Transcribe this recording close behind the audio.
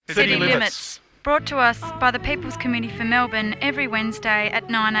City Limits. Brought to us by the People's Committee for Melbourne every Wednesday at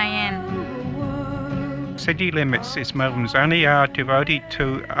 9 a.m. City Limits is Melbourne's only hour devoted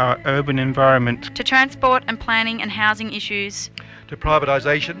to our urban environment, To transport and planning and housing issues, to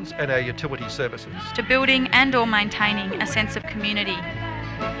privatisations and our utility services. to building and or maintaining a sense of community.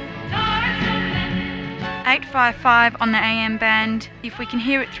 855 on the AM band, if we can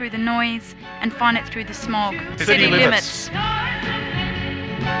hear it through the noise and find it through the smog. City Limits.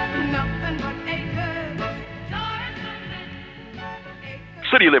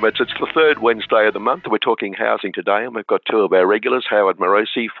 City Limits, it's the third Wednesday of the month. We're talking housing today, and we've got two of our regulars, Howard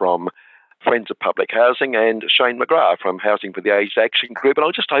Morosi from Friends of Public Housing and Shane McGrath from Housing for the Aged Action Group. And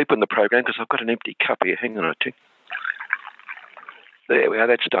I'll just open the program because I've got an empty cup here. Hang on a tick. There we are,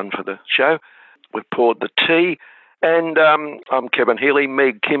 that's done for the show. We've poured the tea. And I'm Kevin Healy.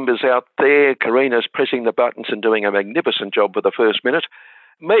 Meg Kimber's out there. Karina's pressing the buttons and doing a magnificent job for the first minute.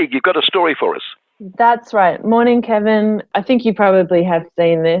 Meg, you've got a story for us. That's right. Morning, Kevin. I think you probably have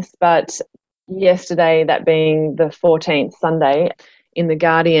seen this, but yesterday, that being the 14th Sunday, in The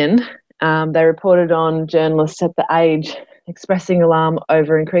Guardian, they reported on journalists at The Age expressing alarm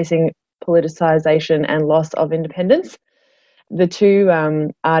over increasing politicisation and loss of independence. The two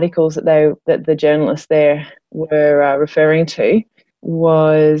articles that the journalists there were referring to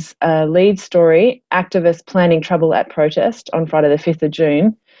was a lead story, Activists Planning Trouble at Protest, on Friday the 5th of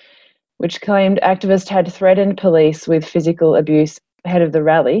June, which claimed activists had threatened police with physical abuse ahead of the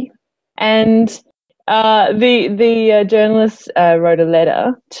rally. And the journalist wrote a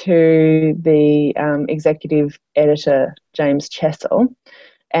letter to the executive editor, James Chessel,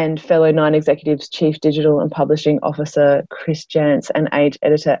 and fellow Nine Executives Chief Digital and Publishing Officer, Chris Jantz, and Age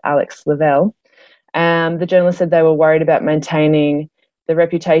editor, Alex Lavelle. The journalist said they were worried about maintaining the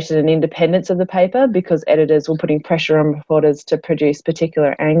reputation and independence of the paper because editors were putting pressure on reporters to produce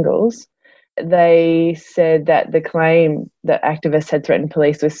particular angles. They said that the claim that activists had threatened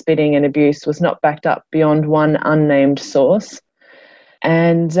police with spitting and abuse was not backed up beyond one unnamed source.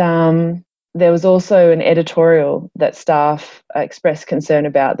 And there was also an editorial that staff expressed concern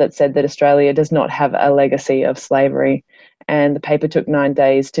about that said that Australia does not have a legacy of slavery, and the paper took 9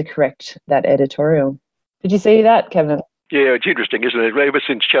 days to correct that editorial. Did you see that, Kevin? Yeah, it's interesting, isn't it? Ever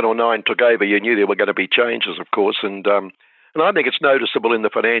since Channel 9 took over, you knew there were going to be changes, of course, and I think it's noticeable in the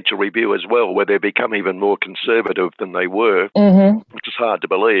Financial Review as well, where they've become even more conservative than they were, which is hard to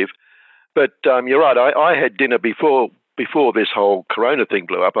believe. But you're right, I had dinner before this whole corona thing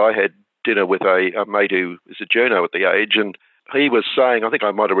blew up. I had dinner with a mate who is a journo at The Age, and he was saying, I think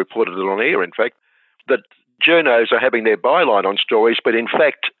I might have reported it on air, in fact, that journos are having their byline on stories, but in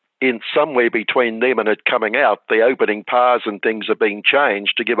fact, in somewhere between them and it coming out, the opening pars and things are being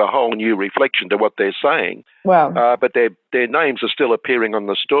changed to give a whole new reflection to what they're saying. Wow. But their names are still appearing on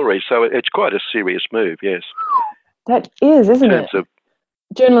the story, so it's quite a serious move, yes. That is, isn't In it? terms of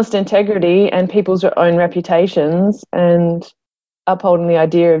Journalist integrity and people's own reputations, and upholding the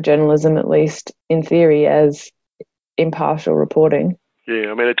idea of journalism, at least in theory, as impartial reporting.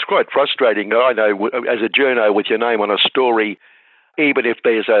 Yeah, I mean, it's quite frustrating. I know as a journo with your name on a story, even if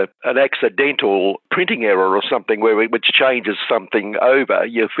there's an accidental printing error or something which changes something over,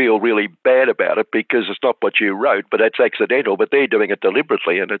 you feel really bad about it because it's not what you wrote, but it's accidental, but they're doing it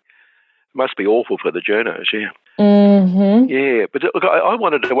deliberately, and it must be awful for the journos, yeah. Mm-hmm. Yeah, but look, I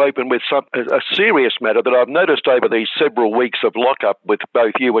wanted to open with a serious matter that I've noticed over these several weeks of lockup with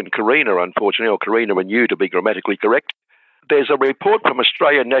both you and Karina, unfortunately, or Karina and you to be grammatically correct. There's a report from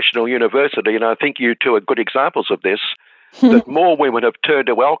Australian National University, and I think you two are good examples of this, that more women have turned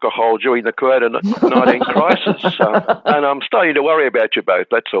to alcohol during the COVID-19 crisis. And I'm starting to worry about you both,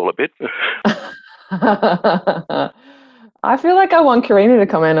 that's all a bit. I feel like I want Karina to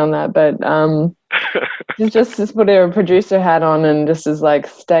comment on that, but she's just put her producer hat on and just is like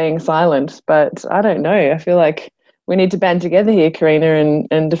staying silent. But I don't know. I feel like we need to band together here, Karina,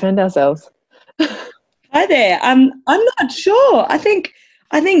 and defend ourselves. Hi there. I'm not sure. I think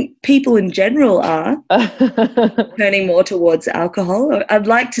people in general are turning more towards alcohol. I'd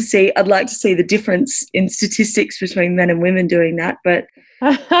like to see the difference in statistics between men and women doing that, but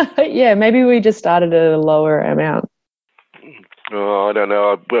yeah, maybe we just started at a lower amount. Oh, I don't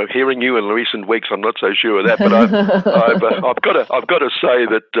know. Well, hearing you in recent weeks, I'm not so sure of that. But I've got to say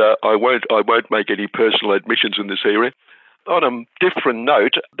that I won't make any personal admissions in this area. On a different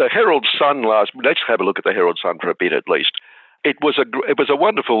note, the Herald Sun let's have a look at the Herald Sun for a bit at least. It was a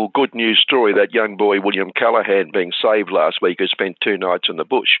wonderful, good news story, that young boy, William Callahan, being saved last week, who spent 2 nights in the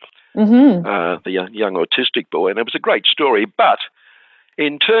bush, the young autistic boy. And it was a great story, but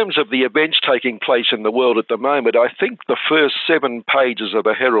In terms of the events taking place in the world at the moment, I think the first 7 pages of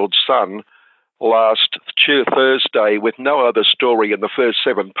the Herald Sun last Thursday, with no other story in the first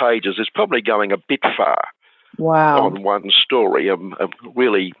 7 pages, is probably going a bit far. Wow. On one story. I'm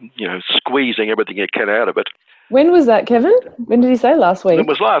really, squeezing everything you can out of it. When was that, Kevin? When did he say? Last week? It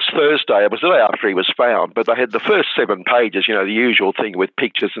was last Thursday. It was the day after he was found. But they had the first 7 pages, the usual thing with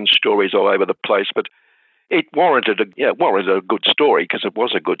pictures and stories all over the place. But it warranted a good story, because it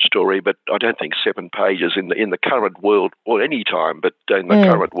was a good story. But I don't think 7 pages in the current world, or any time, but in the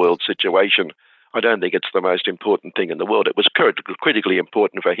current world situation, I don't think it's the most important thing in the world. It was critically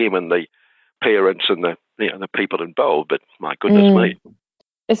important for him and the parents and the people involved, but my goodness me.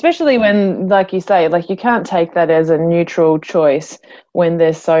 Especially when, like you say, you can't take that as a neutral choice when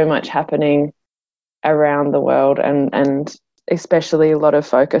there's so much happening around the world, and especially a lot of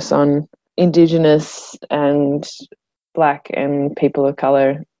focus on Indigenous and Black and people of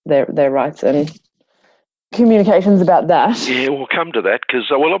colour, their rights and communications about that. Yeah, we'll come to that, because,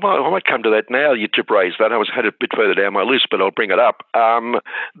 I might come to that now. You to raise that. I had it a bit further down my list, but I'll bring it up.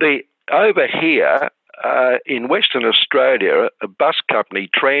 Over here in Western Australia, a bus company,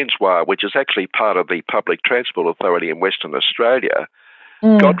 Transwa, which is actually part of the Public Transport Authority in Western Australia,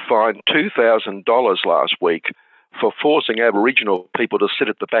 got fined $2,000 last week for forcing Aboriginal people to sit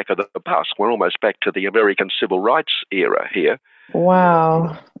at the back of the bus. We're almost back to the American Civil Rights era here.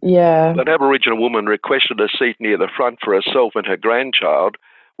 Wow, yeah. An Aboriginal woman requested a seat near the front for herself and her grandchild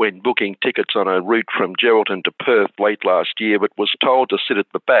when booking tickets on a route from Geraldton to Perth late last year, but was told to sit at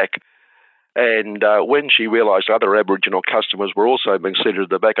the back. And when she realised other Aboriginal customers were also being seated at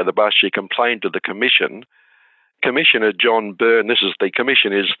the back of the bus, she complained to the Commission. Commissioner John Byrne, the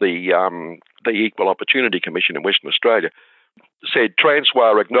Commission is the Equal Opportunity Commission in Western Australia, said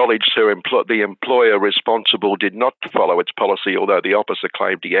Transwa acknowledged the employer responsible did not follow its policy, although the officer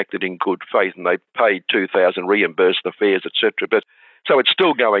claimed he acted in good faith, and they paid $2,000, reimbursed the fares, etc. But so it's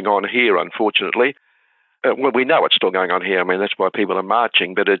still going on here, unfortunately. Well, we know it's still going on here. I mean, that's why people are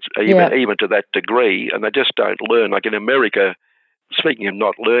marching, but it's even to that degree, and they just don't learn. Like in America, speaking of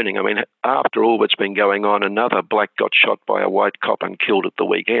not learning, I mean, after all that's been going on, another black got shot by a white cop and killed at the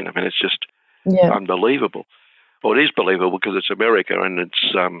weekend. I mean, it's just unbelievable. Well, it is believable because it's America, and it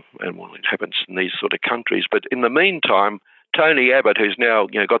happens in these sort of countries. But in the meantime, Tony Abbott, who's now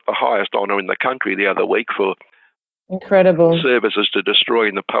got the highest honour in the country the other week for incredible services to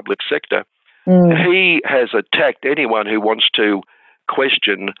destroying the public sector, he has attacked anyone who wants to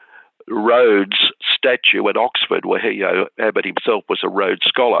question Rhodes' statue at Oxford, where Abbott himself was a Rhodes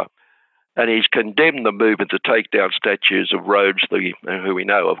Scholar. And he's condemned the movement to take down statues of Rhodes, who we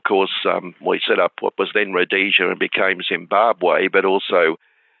know, of course, we set up what was then Rhodesia and became Zimbabwe, but also,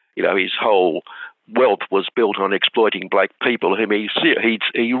 his whole wealth was built on exploiting black people, whom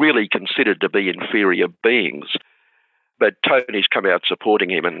he really considered to be inferior beings. But Tony's come out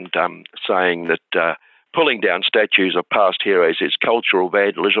supporting him and saying that pulling down statues of past heroes is cultural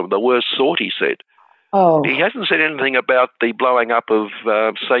vandalism of the worst sort, he said. Oh. He hasn't said anything about the blowing up of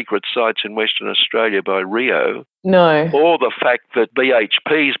sacred sites in Western Australia by Rio. No. Or the fact that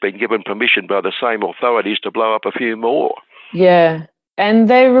BHP's been given permission by the same authorities to blow up a few more. Yeah. And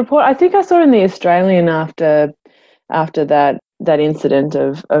they report, I think I saw in the Australian after that incident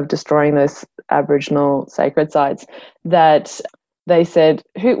of destroying those Aboriginal sacred sites, that they said,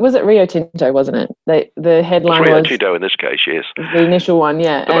 who was it? Rio Tinto, wasn't it? The headline was Rio Tinto in this case, yes. The initial one,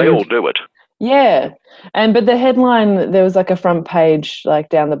 yeah. But they all do it. Yeah. But the headline, there was like a front page, like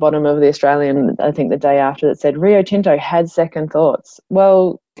down the bottom of the Australian, I think the day after, that said Rio Tinto had second thoughts.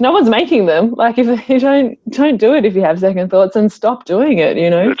 Well, no one's making them. Like, if you don't do it if you have second thoughts, and stop doing it,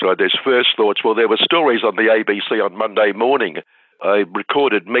 That's right. There's first thoughts. Well, there were stories on the ABC on Monday morning, a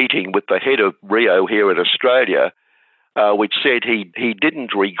recorded meeting with the head of Rio here in Australia, which said he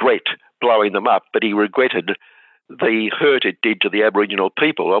didn't regret blowing them up, but he regretted the hurt it did to the Aboriginal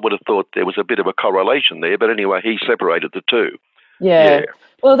people. I would have thought there was a bit of a correlation there, but anyway, he separated the two. Yeah.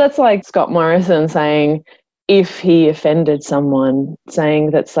 Well, that's like Scott Morrison saying, if he offended someone, saying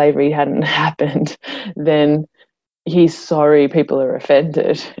that slavery hadn't happened, then he's sorry people are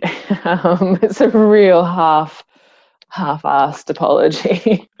offended. It's a real half-assed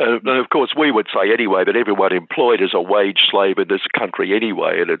apology. And of course, we would say anyway that everyone employed is a wage slave in this country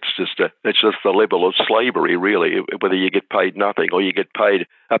anyway, and it's just the level of slavery, really, whether you get paid nothing or you get paid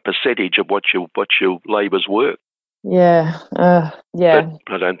a percentage of what your labour's worth. Yeah, yeah.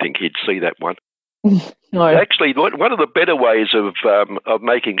 But I don't think he'd see that one. No. Actually, one of the better ways of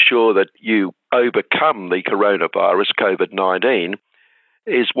making sure that you overcome the coronavirus, COVID-19,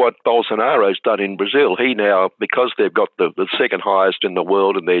 is what Bolsonaro's done in Brazil. He now, because they've got the second highest in the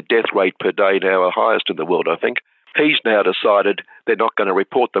world and their death rate per day now are highest in the world, I think, he's now decided they're not going to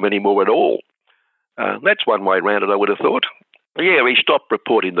report them anymore at all. That's one way around it, I would have thought. Yeah, he stopped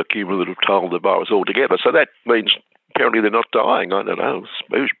reporting the cumulative toll of the virus altogether. So that means apparently they're not dying. I don't know.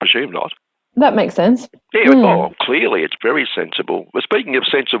 I presume not. That makes sense. Yeah, oh, clearly it's very sensible. But speaking of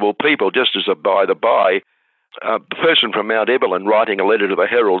sensible people, just as a by-the-by, a person from Mount Evelyn writing a letter to the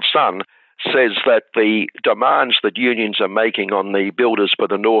Herald Sun says that the demands that unions are making on the builders for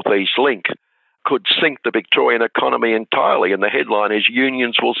the North East Link could sink the Victorian economy entirely. And the headline is,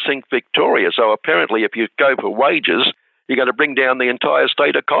 unions will sink Victoria. So apparently if you go for wages, you're going to bring down the entire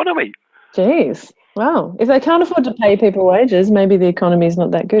state economy. Jeez. Wow. If they can't afford to pay people wages, maybe the economy's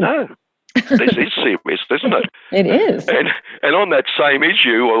not that good. No. This is serious, isn't it? It is. And on that same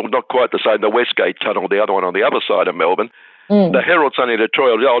issue, well, not quite the same, the Westgate Tunnel, the other one on the other side of Melbourne, the Herald Sun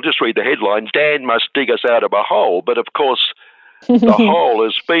editorial, I'll just read the headline, Dan must dig us out of a hole. But of course, the hole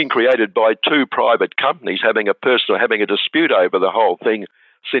has been created by two private companies having a dispute over the whole thing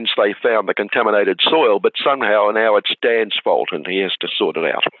since they found the contaminated soil, but somehow now it's Dan's fault and he has to sort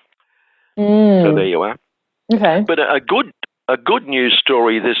it out. So there you are. Okay. But a good news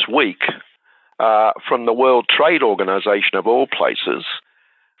story this week from the World Trade Organization of all places.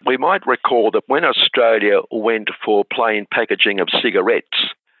 We might recall that when Australia went for plain packaging of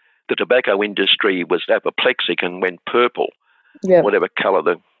cigarettes, the tobacco industry was apoplectic and went purple, whatever colour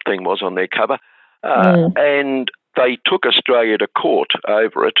the thing was on their cover. And they took Australia to court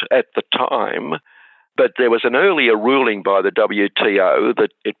over it at the time, but there was an earlier ruling by the WTO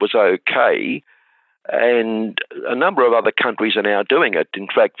that it was okay, and a number of other countries are now doing it. In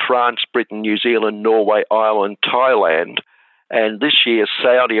fact, France, Britain, New Zealand, Norway, Ireland, Thailand, and this year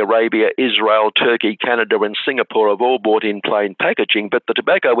Saudi Arabia, Israel, Turkey, Canada and Singapore have all bought in plain packaging, but the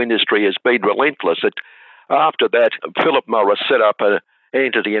tobacco industry has been relentless. After that, Philip Morris set up an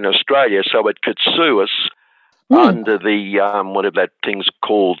entity in Australia so it could sue us under the, whatever that thing's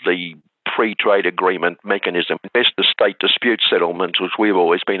called, the Free Trade Agreement mechanism, Investor State Dispute Settlement, which we've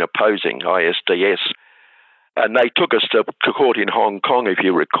always been opposing, ISDS. And they took us to court in Hong Kong, if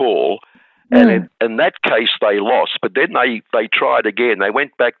you recall. And in that case, they lost. But then they tried again. They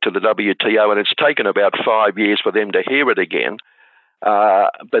went back to the WTO, and it's taken about 5 years for them to hear it again.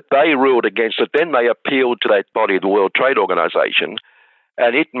 But they ruled against it. Then they appealed to that body, the World Trade Organization,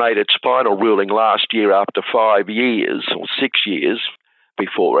 and it made its final ruling last year after 5 years, or 6 years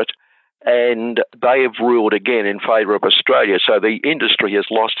before it. And they have ruled again in favour of Australia. So the industry has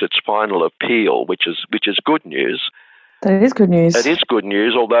lost its final appeal, which is good news. That is good news. It is good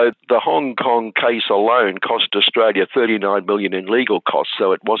news, although the Hong Kong case alone cost Australia $39 million in legal costs,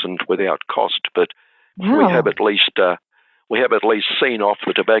 so it wasn't without cost. But we have at least seen off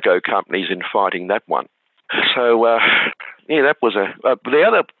the tobacco companies in fighting that one. So that was the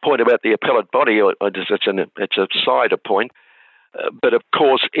other point about the appellate body. It's a side point. But of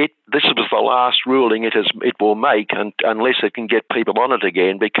course, this was the last ruling it will make, unless it can get people on it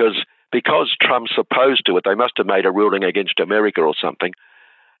again, because Trump's opposed to it. They must have made a ruling against America or something.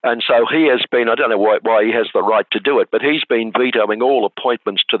 And so he has been, I don't know why he has the right to do it, but he's been vetoing all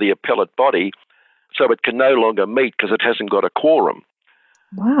appointments to the appellate body, so it can no longer meet because it hasn't got a quorum.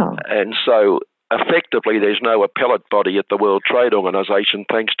 Wow. And so effectively there's no appellate body at the World Trade Organization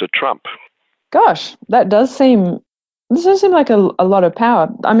thanks to Trump. Gosh, does seem like a lot of power.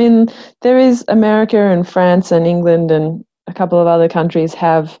 I mean, there is America and France and England and a couple of other countries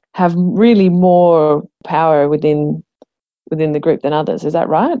have really more power within the group than others. Is that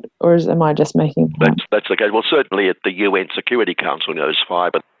right? Or am I just making That's the case. Well, certainly at the UN Security Council, there's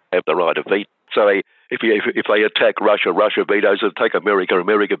 5 that have the right of veto. So if they attack Russia, Russia vetoes it. Take America,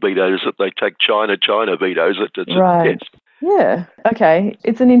 America vetoes it. They take China, China vetoes it. Right. Yes. Yeah. Okay.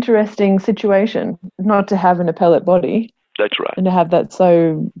 It's an interesting situation not to have an appellate body. That's right. And to have that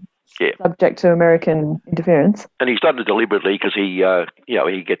subject to American interference. And he's done it deliberately because he's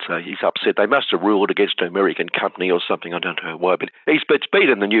upset. They must have ruled against an American company or something. I don't know why, but it's been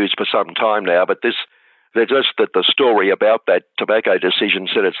in the news for some time now. But the story about that tobacco decision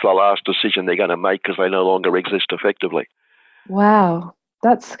said it's the last decision they're going to make because they no longer exist effectively. Wow,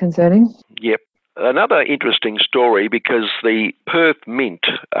 that's concerning. Yep. Another interesting story, because the Perth Mint,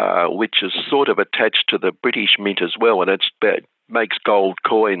 which is sort of attached to the British Mint as well, and it makes gold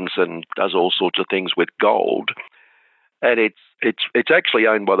coins and does all sorts of things with gold, and it's actually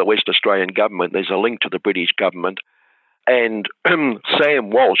owned by the West Australian government. There's a link to the British government, and Sam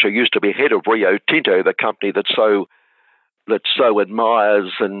Walsh, who used to be head of Rio Tinto, the company that so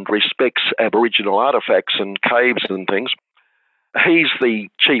admires and respects Aboriginal artefacts and caves and things, He's the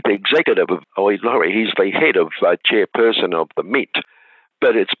chief executive he's the head of chairperson of the Mint.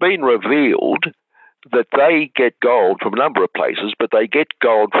 But it's been revealed that they get gold from a number of places, but they get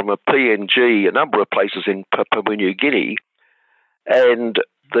gold from a PNG, a number of places in Papua New Guinea, and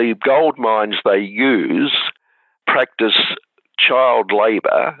the gold mines they use practice child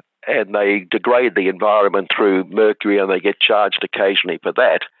labour, and they degrade the environment through mercury, and they get charged occasionally for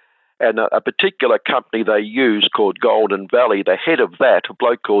that. And a particular company they use called Golden Valley, the head of that, a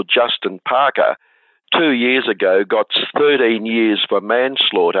bloke called Justin Parker, 2 years ago got 13 years for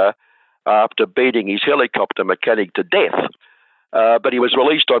manslaughter after beating his helicopter mechanic to death. But he was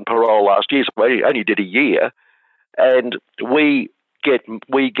released on parole last year, so he only did a year. And we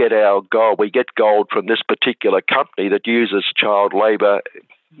get our gold. We get gold from this particular company that uses child labour.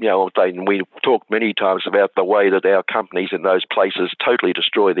 You know, we talked many times about the way that our companies in those places totally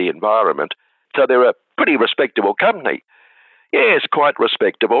destroy the environment. So they're a pretty respectable company. Yes, quite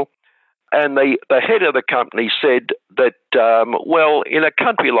respectable. And the head of the company said that, well, in a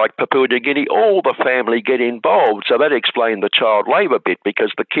country like Papua New Guinea, all the family get involved. So that explained the child labour bit,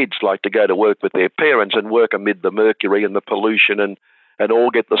 because the kids like to go to work with their parents and work amid the mercury and the pollution and all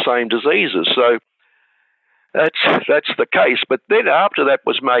get the same diseases. So that's the case. But then after that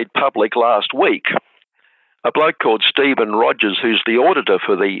was made public last week, a bloke called Stephen Rogers, who's the auditor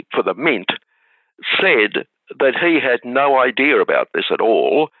for the Mint, said that he had no idea about this at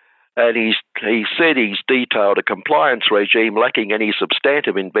all. And he said he's detailed a compliance regime lacking any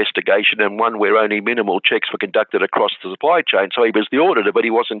substantive investigation, and one where only minimal checks were conducted across the supply chain. So he was the auditor, but he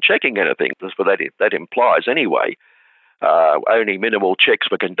wasn't checking anything. That's what that implies anyway. Only minimal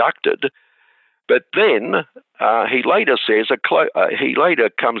checks were conducted. But then he later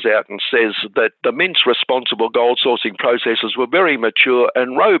comes out and says that the Mint's responsible gold sourcing processes were very mature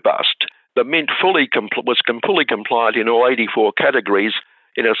and robust. The Mint was fully compliant in all 84 categories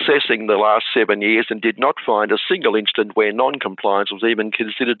in assessing the last 7 years, and did not find a single instant where non-compliance was even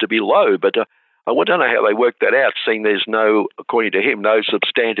considered to be low. But I don't know how they worked that out, seeing there's according to him, no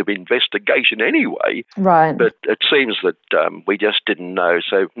substantive investigation anyway. Right. But it seems that we just didn't know.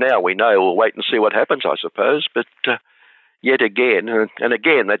 So now we know. We'll wait and see what happens, I suppose. But yet again, and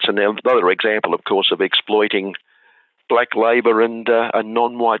again, that's another example, of course, of exploiting black labour and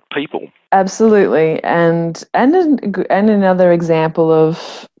non-white people. Absolutely, and another example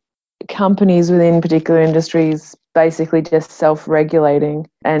of companies within particular industries basically just self-regulating.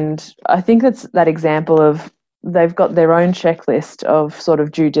 And I think that's that example of they've got their own checklist of sort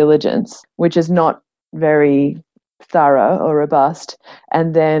of due diligence, which is not very thorough or robust,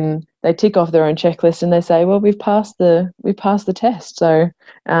 and then they tick off their own checklist and they say, well, we've passed the test, so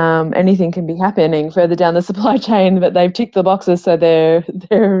anything can be happening further down the supply chain, but they've ticked the boxes, so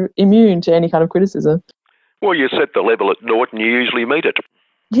they're immune to any kind of criticism. Well, you set the level at naught and you usually meet it.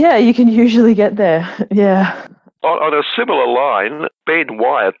 Yeah, you can usually get there. Yeah. On a similar line, Ben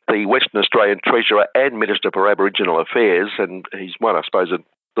Wyatt, the Western Australian Treasurer and Minister for Aboriginal Affairs, and he's one, I suppose, at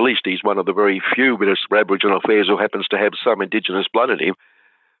least he's one of the very few Ministers for Aboriginal Affairs who happens to have some Indigenous blood in him.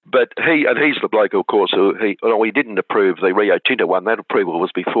 But he's the bloke, of course, who he didn't approve the Rio Tinto one. That approval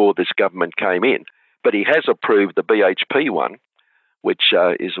was before this government came in. But he has approved the BHP one, which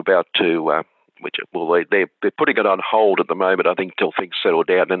is about to, they're putting it on hold at the moment, I think, till things settle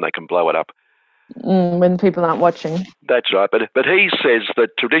down, then they can blow it up. When people aren't watching. That's right. But he says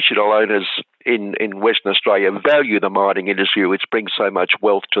that traditional owners in Western Australia value the mining industry, which brings so much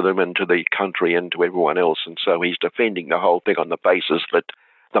wealth to them and to the country and to everyone else. And so he's defending the whole thing on the basis that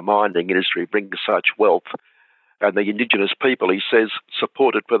the mining industry brings such wealth. And the Indigenous people, he says,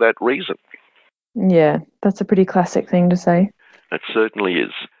 support it for that reason. Yeah, that's a pretty classic thing to say. It certainly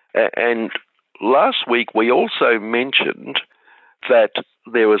is. And last week we also mentioned that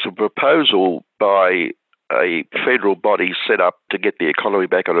there was a proposal by a federal body set up to get the economy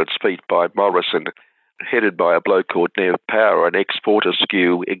back on its feet by Morrison, headed by a bloke called Nev Power, an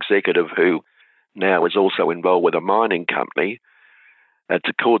ex-Fortescue executive who now is also involved with a mining company. It's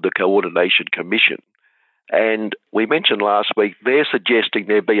called the Coordination Commission. And we mentioned last week they're suggesting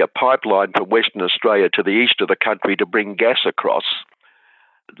there be a pipeline from Western Australia to the east of the country to bring gas across.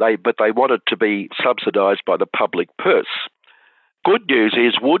 But they want it to be subsidised by the public purse. Good news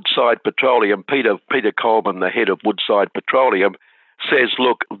is Woodside Petroleum, Peter Coleman, the head of Woodside Petroleum, says,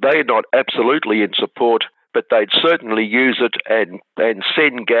 look, they're not absolutely in support, but they'd certainly use it and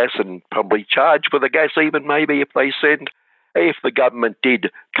send gas and probably charge for the gas even maybe if the government did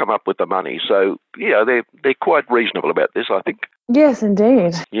come up with the money. So, they're quite reasonable about this, I think. Yes,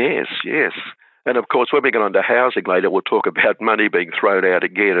 indeed. Yes. And, of course, when we get on to housing later, we'll talk about money being thrown out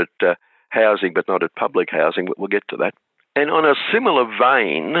again at housing, but not at public housing. We'll get to that. And on a similar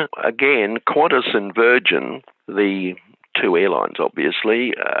vein, again, Qantas and Virgin, the two airlines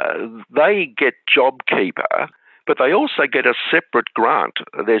obviously, they get JobKeeper, but they also get a separate grant.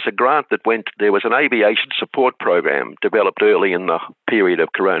 There's a grant there was an aviation support program developed early in the period of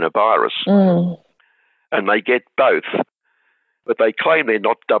coronavirus, and they get both. But they claim they're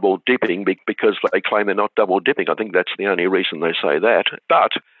not double dipping because they claim they're not double dipping. I think that's the only reason they say that.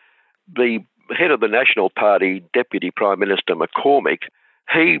 But the head of the National Party, Deputy Prime Minister McCormick,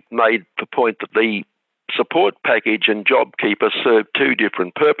 he made the point that the support package and JobKeeper serve two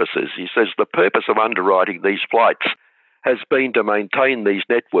different purposes. He says the purpose of underwriting these flights has been to maintain these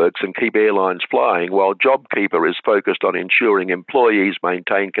networks and keep airlines flying, while JobKeeper is focused on ensuring employees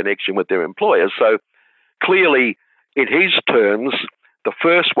maintain connection with their employers. So clearly, in his terms, the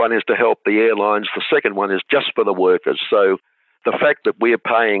first one is to help the airlines, the second one is just for the workers. So the fact that we're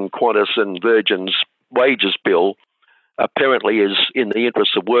paying Qantas and Virgin's wages bill apparently is in the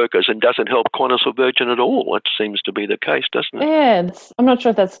interests of workers and doesn't help Qantas or Virgin at all. It seems to be the case, doesn't it? Yeah, I'm not sure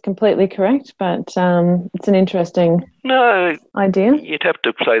if that's completely correct, but it's an interesting idea. You'd have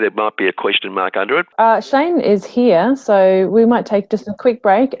to say there might be a question mark under it. Shane is here, so we might take just a quick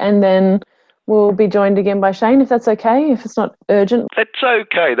break and then we'll be joined again by Shane, if that's okay, if it's not urgent. That's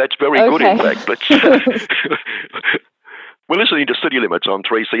okay. That's very good, in fact. We're listening to City Limits on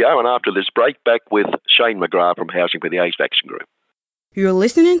 3CR, and after this break, back with Shane McGrath from Housing for the Aged Action Group. You're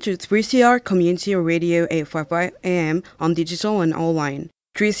listening to 3CR Community Radio 855 AM on digital and online.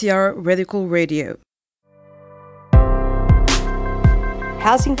 3CR Radical Radio.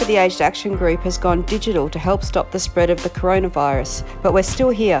 Housing for the Aged Action Group has gone digital to help stop the spread of the coronavirus, but we're still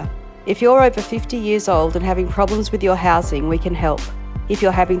here. If you're over 50 years old and having problems with your housing, we can help. If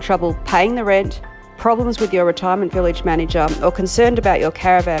you're having trouble paying the rent, problems with your retirement village manager, or concerned about your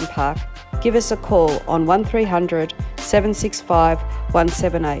caravan park, give us a call on 1300 765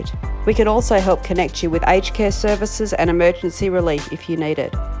 178. We can also help connect you with aged care services and emergency relief if you need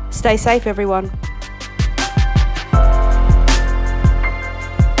it. Stay safe, everyone.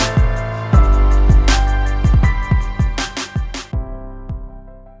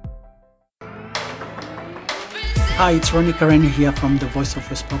 Hi, it's Ronnie Kareni here from the Voice of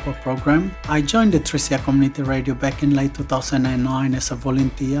West Papua program. I joined the 3CR Community Radio back in late 2009 as a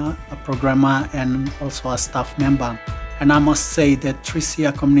volunteer, a programmer, and also a staff member. And I must say that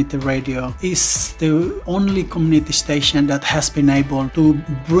 3CR Community Radio is the only community station that has been able to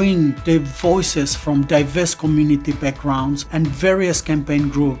bring the voices from diverse community backgrounds and various campaign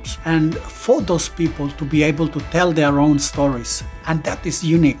groups, and for those people to be able to tell their own stories. And that is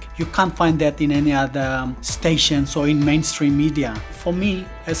unique. You can't find that in any other stations or in mainstream media. For me,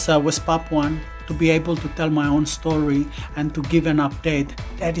 as a West Papuan, to be able to tell my own story and to give an update,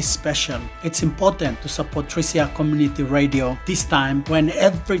 that is special. It's important to support 3CR Community Radio this time when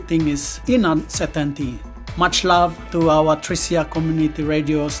everything is in uncertainty. Much love to our 3CR Community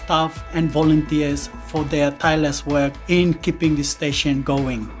Radio staff and volunteers for their tireless work in keeping this station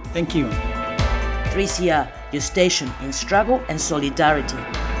going. Thank you. 3CR, your station in struggle and solidarity.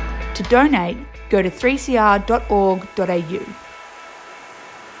 To donate, go to 3cr.org.au.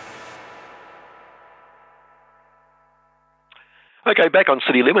 Okay, back on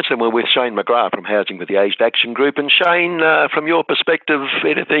City Limits, and we're with Shane McGrath from Housing for the Aged Action Group. And Shane, from your perspective,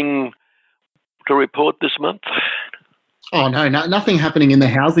 anything to report this month? Oh, no, nothing happening in the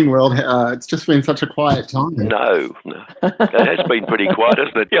housing world. It's just been such a quiet time. No. It has been pretty quiet,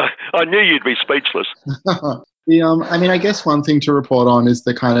 hasn't it? Yeah, I knew you'd be speechless. I guess one thing to report on is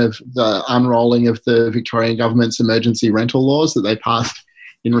the unrolling of the Victorian government's emergency rental laws that they passed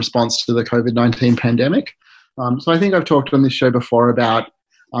in response to the COVID-19 pandemic. So I think I've talked on this show before about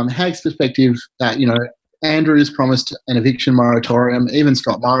HAG's perspective that, Andrews promised an eviction moratorium. Even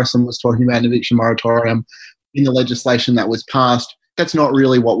Scott Morrison was talking about an eviction moratorium in the legislation that was passed. That's not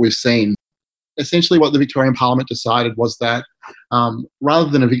really what we've seen. Essentially what the Victorian Parliament decided was that rather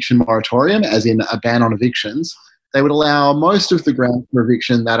than eviction moratorium, as in a ban on evictions, they would allow most of the grounds for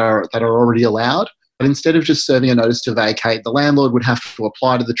eviction that are already allowed. But instead of just serving a notice to vacate, the landlord would have to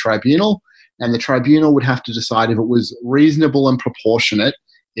apply to the tribunal, and the tribunal would have to decide if it was reasonable and proportionate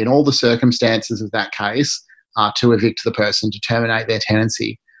in all the circumstances of that case to evict the person, to terminate their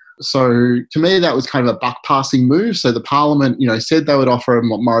tenancy. So to me, that was kind of a buck-passing move. So the Parliament, said they would offer a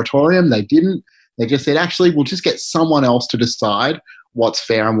moratorium. They didn't. They just said, actually, we'll just get someone else to decide what's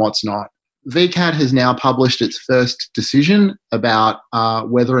fair and what's not. VCAT has now published its first decision about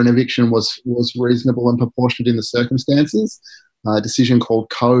whether an eviction was reasonable and proportionate in the circumstances. A decision called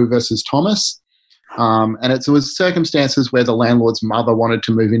Coe versus Thomas. And it was circumstances where the landlord's mother wanted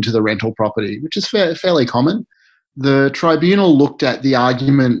to move into the rental property, which is fairly common. The tribunal looked at the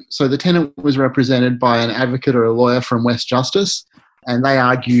argument. So the tenant was represented by an advocate or a lawyer from West Justice, and they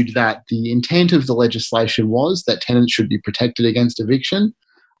argued that the intent of the legislation was that tenants should be protected against eviction,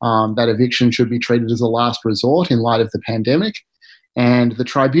 that eviction should be treated as a last resort in light of the pandemic. And the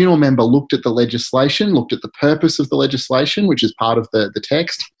tribunal member looked at the legislation, looked at the purpose of the legislation, which is part of the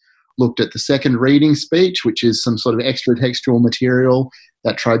text, looked at the second reading speech, which is some sort of extra textual material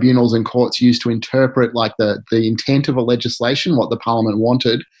that tribunals and courts use to interpret like the intent of a legislation, what the parliament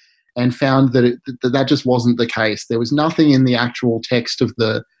wanted, and found that that just wasn't the case. There was nothing in the actual text of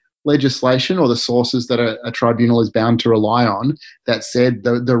the legislation or the sources that a tribunal is bound to rely on that said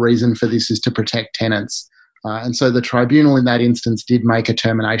the reason for this is to protect tenants. And so the tribunal in that instance did make a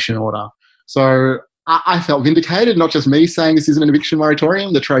termination order. So I felt vindicated, not just me saying this isn't an eviction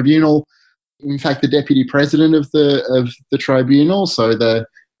moratorium. The tribunal, in fact, the deputy president of the tribunal, so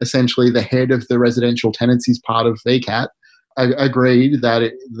essentially the head of the residential tenancies part of VCAT, agreed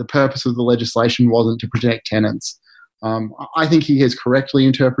that the purpose of the legislation wasn't to protect tenants. I think he has correctly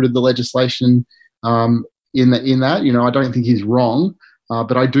interpreted the legislation in that. You know, I don't think he's wrong,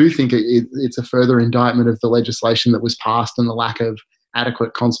 but I do think it's a further indictment of the legislation that was passed and the lack of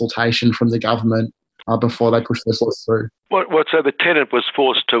adequate consultation from the government before they pushed this laws through. So the tenant was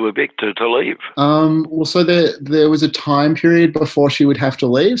forced to evict to leave? Well, so there was a time period before she would have to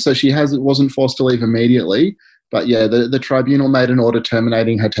leave, so she wasn't forced to leave immediately. But yeah, the tribunal made an order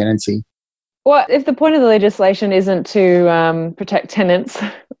terminating her tenancy. Well, if the point of the legislation isn't to protect tenants,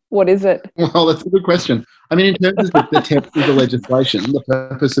 what is it? Well, that's a good question. I mean, in terms of the text of the legislation, the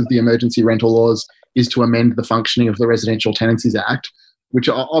purpose of the emergency rental laws is to amend the functioning of the Residential Tenancies Act, which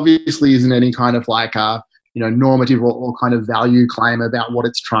obviously isn't any kind of like normative or kind of value claim about what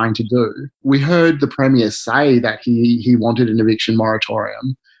it's trying to do. We heard the Premier say that he wanted an eviction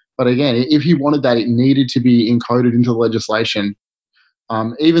moratorium. But again, if he wanted that, it needed to be encoded into the legislation.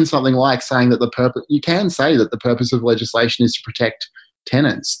 Even something like saying that you can say that the purpose of legislation is to protect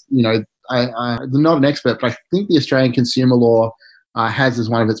tenants. You know, I'm not an expert, but I think the Australian consumer law has as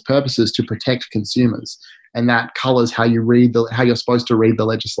one of its purposes to protect consumers, and that colours how you're supposed to read the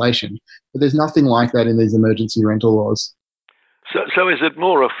legislation. But there's nothing like that in these emergency rental laws. So is it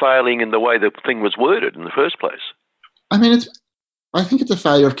more a failing in the way the thing was worded in the first place? I mean, I think it's a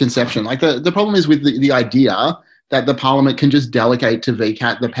failure of conception. Like the problem is with the idea that the Parliament can just delegate to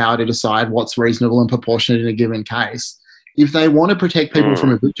VCAT the power to decide what's reasonable and proportionate in a given case. If they want to protect people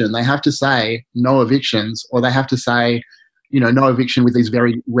from eviction, they have to say no evictions, or they have to say, no eviction with these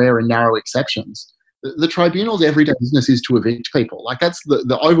very rare and narrow exceptions. The tribunal's everyday business is to evict people. Like that's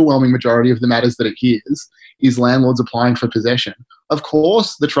the overwhelming majority of the matters that it hears is landlords applying for possession. Of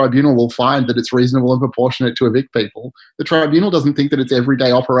course, the tribunal will find that it's reasonable and proportionate to evict people. The tribunal doesn't think that its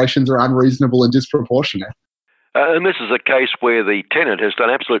everyday operations are unreasonable and disproportionate. And this is a case where the tenant has done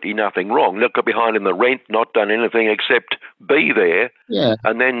absolutely nothing wrong. Not got behind in the rent, not done anything except be there,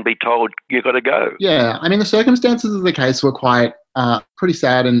 and then be told you've got to go. Yeah, I mean, the circumstances of the case were quite pretty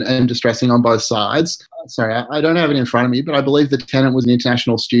sad and distressing on both sides. Sorry, I don't have it in front of me, but I believe the tenant was an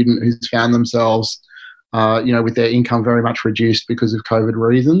international student who's found themselves, with their income very much reduced because of COVID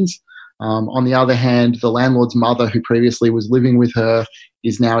reasons. On the other hand, the landlord's mother, who previously was living with her,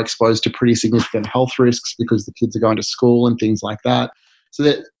 is now exposed to pretty significant health risks because the kids are going to school and things like that. So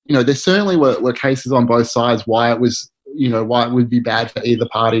that, there certainly were cases on both sides why it would be bad for either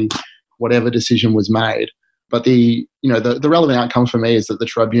party, whatever decision was made. But the relevant outcome for me is that the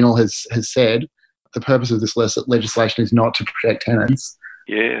tribunal has said the purpose of this legislation is not to protect tenants.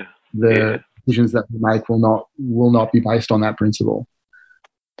 Yeah. The decisions that we make will not be based on that principle.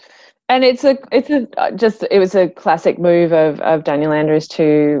 And it was a classic move of Daniel Andrews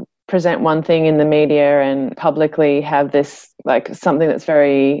to present one thing in the media and publicly have this like something that's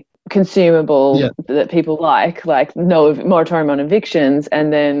very consumable that people like no moratorium on evictions,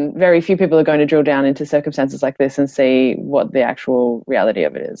 and then very few people are going to drill down into circumstances like this and see what the actual reality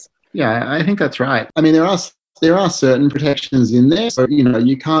of it is. Yeah, I think that's right. I mean, there are certain protections in there. So,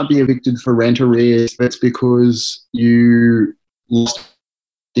 you can't be evicted for rent arrears. It's because you lost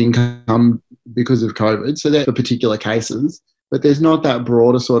income because of COVID. So they're for particular cases, but there's not that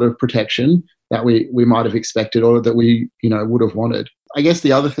broader sort of protection that we might have expected or that we, would have wanted. I guess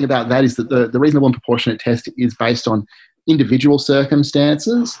the other thing about that is that the reasonable and proportionate test is based on individual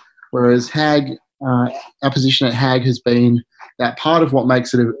circumstances, whereas our position at HAG has been that part of what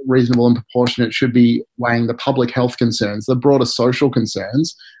makes it reasonable and proportionate should be weighing the public health concerns, the broader social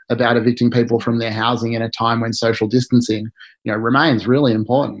concerns about evicting people from their housing in a time when social distancing, remains really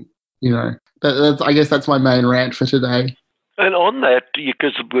important. I guess that's my main rant for today. And on that,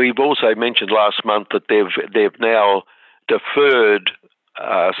 because we've also mentioned last month that they've now deferred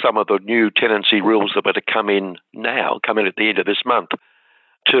some of the new tenancy rules that were to come in at the end of this month,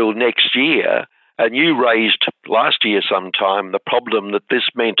 till next year. And you raised last year sometime the problem that this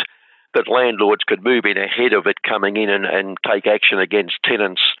meant that landlords could move in ahead of it coming in and take action against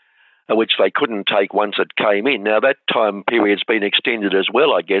tenants, which they couldn't take once it came in. Now, that time period's been extended as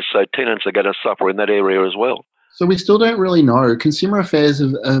well, I guess, so tenants are going to suffer in that area as well. So we still don't really know. Consumer Affairs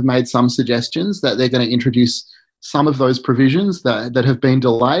have made some suggestions that they're going to introduce some of those provisions that have been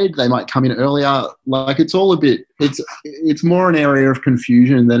delayed. They might come in earlier. Like, it's all a bit, it's more an area of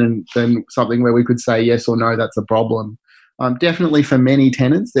confusion than something where we could say yes or no, that's a problem. Definitely for many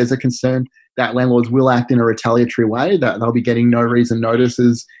tenants, there's a concern that landlords will act in a retaliatory way, that they'll be getting no reason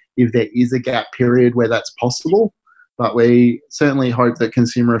notices if there is a gap period where that's possible. But we certainly hope that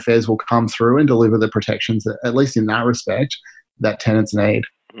Consumer Affairs will come through and deliver the protections, at least in that respect, that tenants need.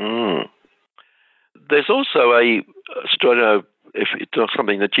 Mm. There's also I don't know if it's not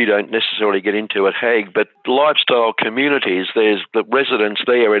something that you don't necessarily get into at HAG, but lifestyle communities, there's the residents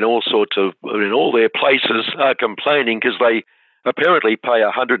there in all their places are complaining because they apparently pay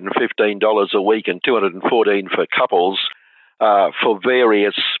 $115 a week and $214 for couples for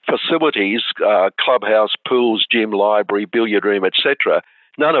various facilities, clubhouse, pools, gym, library, billiard room, etc.,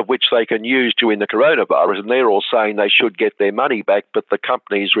 none of which they can use during the coronavirus. And they're all saying they should get their money back, but the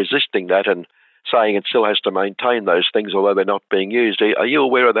company's resisting that and saying it still has to maintain those things, although they're not being used. Are you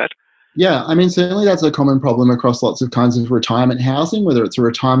aware of that? Yeah, I mean, certainly that's a common problem across lots of kinds of retirement housing, whether it's a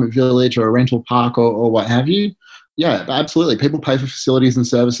retirement village or a rental park or what have you. Yeah, absolutely. People pay for facilities and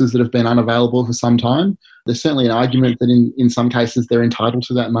services that have been unavailable for some time. There's certainly an argument that in some cases they're entitled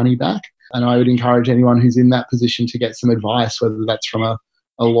to that money back. And I would encourage anyone who's in that position to get some advice, whether that's from a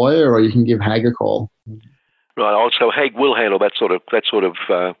lawyer or you can give HAG a call. Right. Also, HAG will handle that sort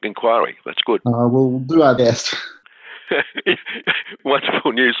of inquiry. That's good. We'll do our best.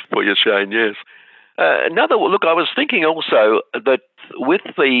 Wonderful news for you, Shane. Yes. Look, I was thinking also that with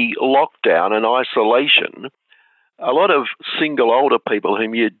the lockdown and isolation, a lot of single older people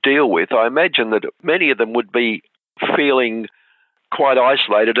whom you deal with, I imagine that many of them would be feeling quite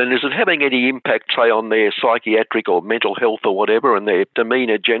isolated. And is it having any impact, say, on their psychiatric or mental health or whatever, and their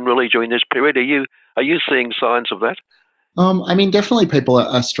demeanour generally during this period? Are you seeing signs of that? I mean, definitely people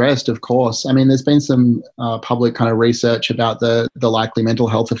are stressed, of course. I mean, there's been some public kind of research about the likely mental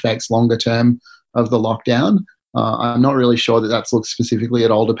health effects longer term of the lockdown. I'm not really sure that that's looked specifically at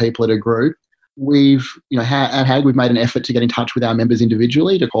older people at a group. We've, at HAG, we've made an effort to get in touch with our members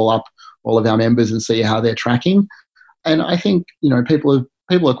individually, to call up all of our members and see how they're tracking. And I think, people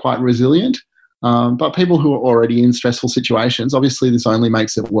are quite resilient. But people who are already in stressful situations, obviously this only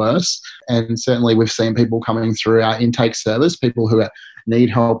makes it worse. And certainly we've seen people coming through our intake service, people who need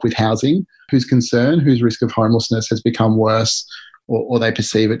help with housing, whose risk of homelessness has become worse, or they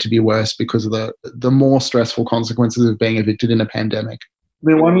perceive it to be worse because of the more stressful consequences of being evicted in a pandemic.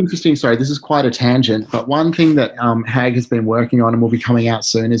 I mean, this is quite a tangent, but one thing that HAG has been working on and will be coming out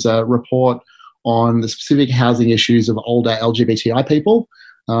soon is a report on the specific housing issues of older LGBTI people.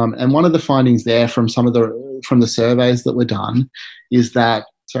 And one of the findings there from from the surveys that were done is that,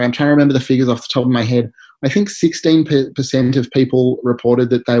 sorry, I'm trying to remember the figures off the top of my head. I think 16% of people reported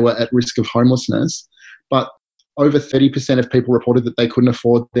that they were at risk of homelessness, but over 30% of people reported that they couldn't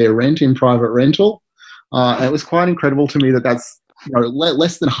afford their rent in private rental. And it was quite incredible to me that that's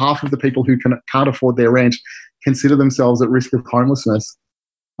less than half of the people who can't afford their rent consider themselves at risk of homelessness.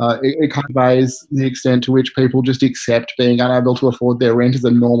 It conveys the extent to which people just accept being unable to afford their rent as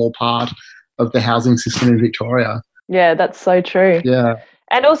a normal part of the housing system in Victoria. Yeah, that's so true. Yeah.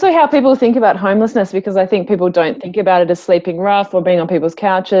 And also how people think about homelessness, because I think people don't think about it as sleeping rough or being on people's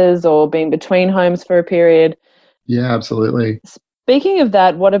couches or being between homes for a period. Yeah, absolutely. Speaking of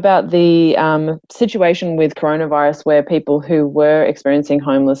that, what about the situation with coronavirus where people who were experiencing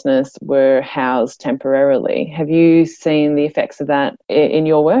homelessness were housed temporarily? Have you seen the effects of that in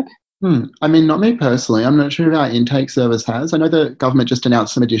your work? I mean, not me personally. I'm not sure if our intake service has. I know the government just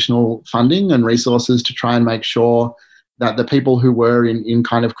announced some additional funding and resources to try and make sure that the people who were in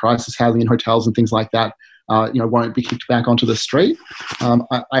kind of crisis housing in hotels and things like that won't be kicked back onto the street.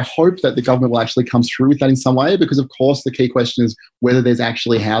 I hope that the government will actually come through with that in some way, because of course the key question is whether there's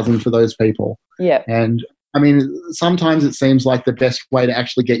actually housing for those people. Yeah. And I mean, sometimes it seems like the best way to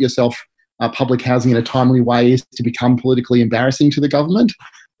actually get yourself public housing in a timely way is to become politically embarrassing to the government.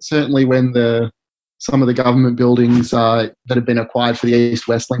 Certainly when some of the government buildings that have been acquired for the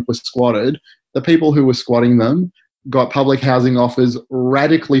East-West Link were squatted, the people who were squatting them got public housing offers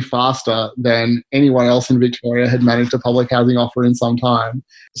radically faster than anyone else in Victoria had managed a public housing offer in some time.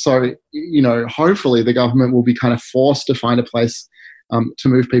 So, hopefully the government will be kind of forced to find a place to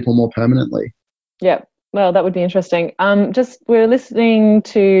move people more permanently. Yeah. Well, that would be interesting. We're listening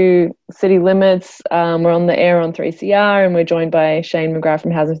to City Limits. We're on the air on 3CR, and we're joined by Shane McGrath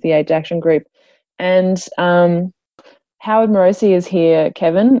from Housing for the Aged Action Group. And Howard Morosi is here,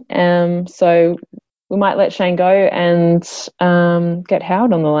 Kevin. So we might let Shane go and get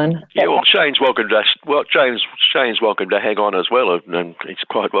Howard on the line. Yeah, well, Shane's welcome to. Shane's welcome to hang on as well, and he's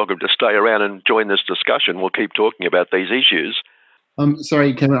quite welcome to stay around and join this discussion. We'll keep talking about these issues.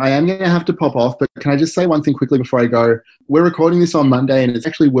 Sorry, Kevin, I am going to have to pop off, but can I just say one thing quickly before I go? We're recording this on Monday, and it's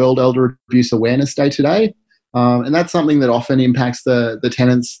actually World Elder Abuse Awareness Day today, and that's something that often impacts the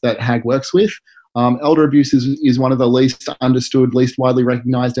tenants that HAG works with. Elder abuse is one of the least understood, least widely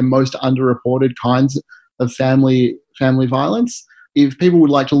recognised, and most underreported kinds of family violence. If people would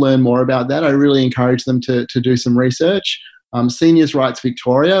like to learn more about that, I really encourage them to do some research. Seniors Rights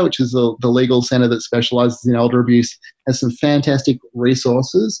Victoria, which is the legal centre that specialises in elder abuse, has some fantastic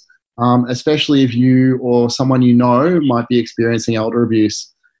resources, especially if you or someone you know might be experiencing elder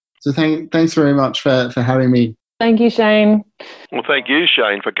abuse. So thanks very much for having me. Thank you, Shane. Well, thank you,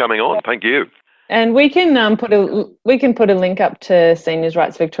 Shane, for coming on. Thank you. And we can put a link up to Seniors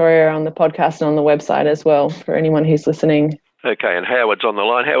Rights Victoria on the podcast and on the website as well for anyone who's listening. Okay, and Howard's on the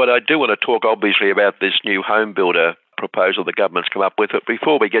line. Howard, I do want to talk obviously about this new home builder proposal the government's come up with. But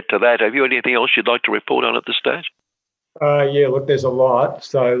before we get to that, have you anything else you'd like to report on at this stage? Yeah, look, there's a lot.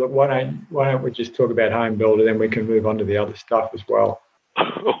 So look, why don't we just talk about home builder, then we can move on to the other stuff as well.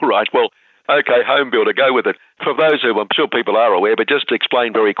 All right. Well, okay, home builder, go with it. For those who I'm sure people are aware, but just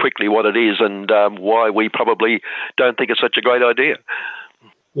explain very quickly what it is and why we probably don't think it's such a great idea.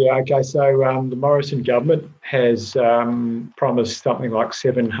 Yeah, okay. So the Morrison government has promised something like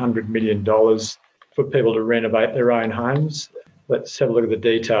 $700 million for people to renovate their own homes. Let's have a look at the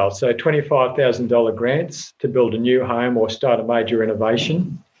details. So $25,000 grants to build a new home or start a major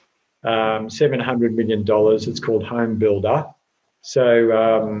renovation. $700 million. It's called Home Builder.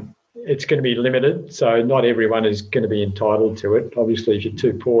 So it's going to be limited. So not everyone is going to be entitled to it. Obviously, if you're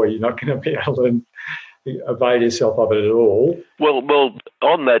too poor, you're not going to be able to avail yourself of it at all. Well,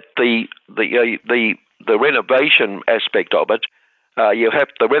 on that, the renovation aspect of it,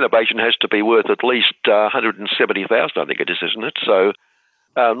 the renovation has to be worth at least $170,000, I think it is, isn't it? So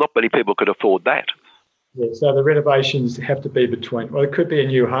not many people could afford that. Yeah, so the renovations have to be it could be a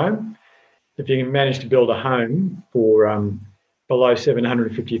new home. If you can manage to build a home for below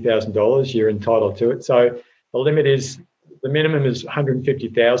 $750,000, you're entitled to it. So the minimum is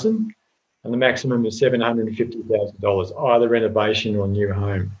 $150,000 and the maximum is $750,000, either renovation or new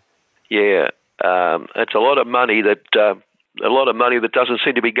home. Yeah, it's a lot of money that doesn't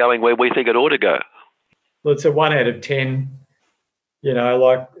seem to be going where we think it ought to go. Well, it's a 1 out of 10.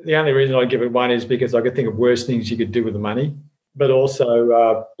 Like the only reason I give it 1 is because I could think of worse things you could do with the money, but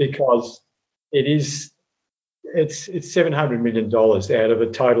also because it's $700 million out of a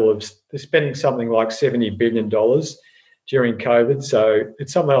total of spending something like $70 billion during COVID. So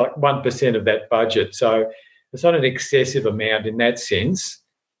it's something like 1% of that budget. So it's not an excessive amount in that sense,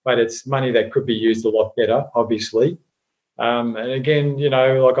 but it's money that could be used a lot better, obviously. And again,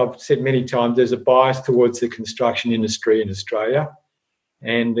 like I've said many times, there's a bias towards the construction industry in Australia.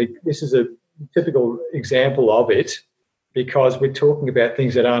 And this is a typical example of it because we're talking about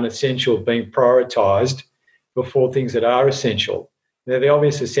things that aren't essential being prioritised before things that are essential. Now, the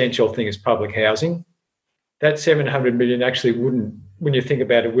obvious essential thing is public housing. That $700 million actually wouldn't, when you think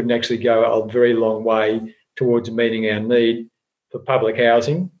about it, wouldn't actually go a very long way towards meeting our need for public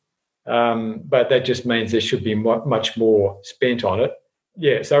housing. But that just means there should be much more spent on it.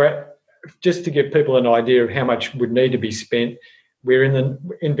 Yeah, so just to give people an idea of how much would need to be spent, we're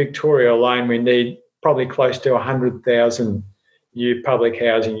in Victoria alone, we need probably close to 100,000 new public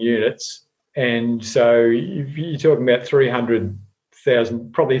housing units. And so you're talking about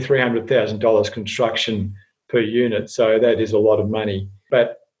probably $300,000 construction per unit. So that is a lot of money.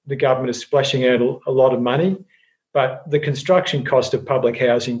 But the government is splashing out a lot of money. But the construction cost of public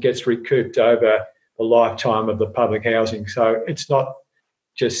housing gets recouped over the lifetime of the public housing. So it's not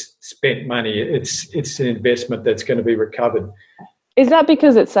just spent money. It's an investment that's going to be recovered. Is that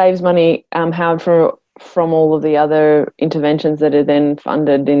because it saves money, Howard, from all of the other interventions that are then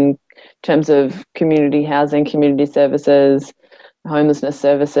funded in terms of community housing, community services, homelessness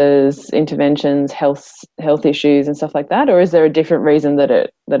services, interventions, health issues and stuff like that? Or is there a different reason that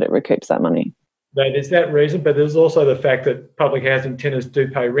it recoups that money? There's that reason, but there's also the fact that public housing tenants do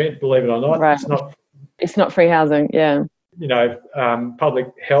pay rent, believe it or not. Right. It's not It's not free housing, yeah. You know, public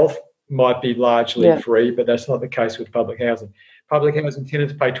health might be largely free, but that's not the case with public housing. Public housing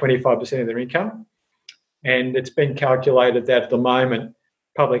tenants pay 25% of their income, and it's been calculated that at the moment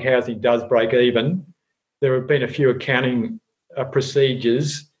public housing does break even. There have been a few accounting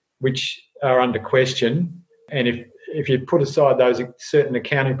procedures which are under question, and if you put aside those certain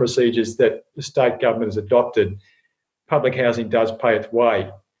accounting procedures that the state government has adopted, public housing does pay its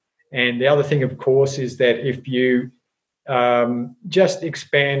way. And the other thing, of course, is that if you just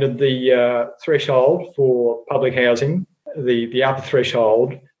expanded the threshold for public housing, the upper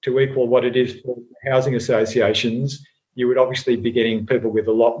threshold, to equal what it is for housing associations, you would obviously be getting people with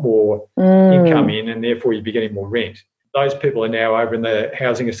a lot more income in, and therefore you'd be getting more rent. Those people are now over in the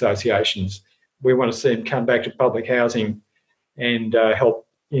housing associations. We want to see them come back to public housing and help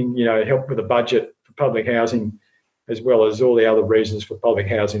with the budget for public housing, as well as all the other reasons for public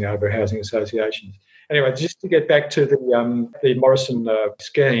housing over housing associations. Anyway, just to get back to the Morrison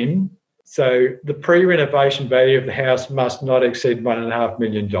scheme, so the pre-renovation value of the house must not exceed $1.5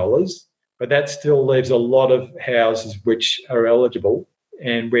 million, but that still leaves a lot of houses which are eligible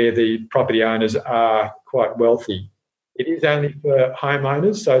and where the property owners are quite wealthy. It is only for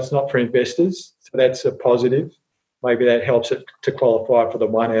homeowners, so it's not for investors, so that's a positive. Maybe that helps it to qualify for the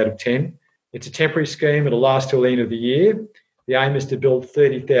 1 out of 10. It's a temporary scheme. It'll last till the end of the year. The aim is to build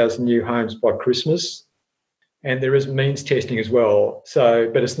 30,000 new homes by Christmas. And there is means testing as well.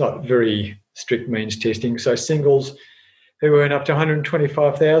 But it's not very strict means testing. So singles who earn up to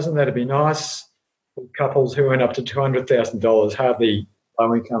 $125,000, that'd be nice. Couples who earn up to $200,000, hardly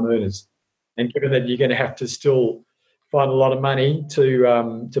low-income earners. And given that you're going to have to still find a lot of money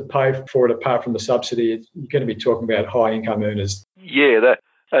to pay for it apart from the subsidy, you're going to be talking about high-income earners. Yeah,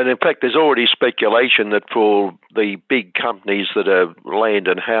 and in fact, there's already speculation that for the big companies that are land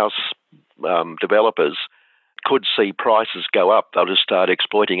and house developers could see prices go up. They'll just start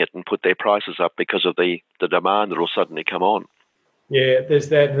exploiting it and put their prices up because of the demand that will suddenly come on. Yeah, there's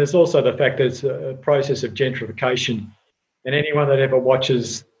that. And there's also the fact that it's a process of gentrification. And anyone that ever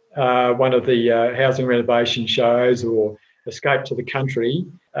watches one of the housing renovation shows or Escape to the Country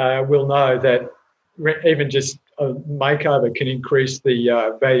will know that even just a makeover can increase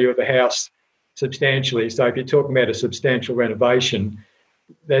the value of the house substantially. So if you're talking about a substantial renovation,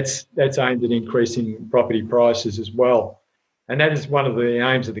 that's aimed at increasing property prices as well. And that is one of the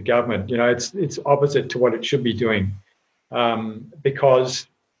aims of the government. You know, it's opposite to what it should be doing, because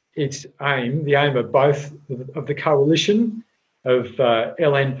the aim of both of the coalition of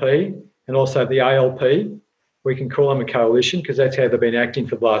LNP and also the ALP, we can call them a coalition because that's how they've been acting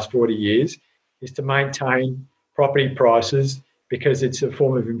for the last 40 years, is to maintain property prices because it's a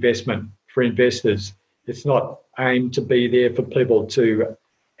form of investment for investors. It's not aimed to be there for people to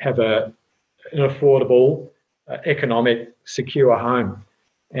have an affordable, economic, secure home.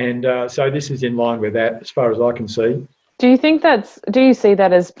 And so this is in line with that as far as I can see. Do you see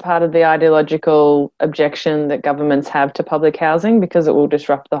that as part of the ideological objection that governments have to public housing because it will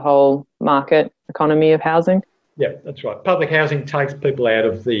disrupt the whole market economy of housing? Yeah, that's right. Public housing takes people out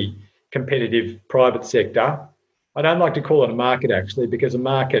of the competitive private sector. I don't like to call it a market, actually, because a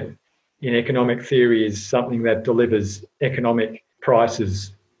market in economic theory is something that delivers economic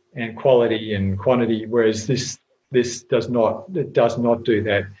prices and quality and quantity, whereas this does not. It does not do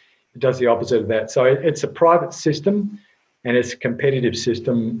that. It does the opposite of that. So it's a private system and it's a competitive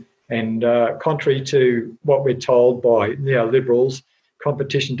system. And contrary to what we're told by neoliberals,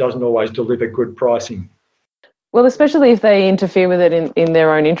 competition doesn't always deliver good pricing. Well, especially if they interfere with it in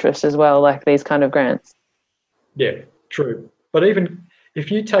their own interest as well, like these kind of grants. Yeah, true. But even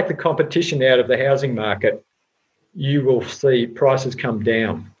if you take the competition out of the housing market, you will see prices come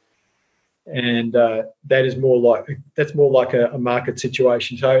down. And that's more like a market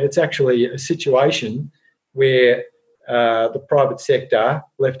situation. So it's actually a situation where the private sector,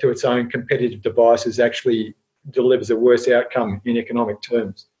 left to its own competitive devices, actually delivers a worse outcome in economic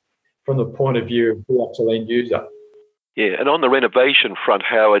terms from the point of view of the actual end user. Yeah, and on the renovation front,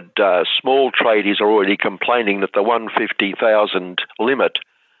 Howard, small tradies are already complaining that the 150,000 limit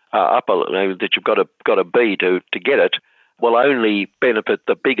that you've got to be to get it will only benefit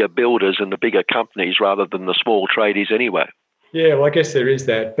the bigger builders and the bigger companies rather than the small tradies anyway. Yeah, well, I guess there is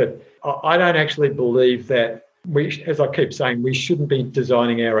that, but I don't actually believe that as I keep saying, we shouldn't be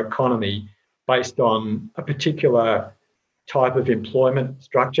designing our economy based on a particular type of employment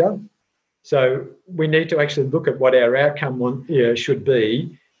structure. So we need to actually look at what our outcome should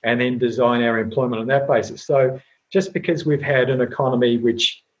be and then design our employment on that basis. So just because we've had an economy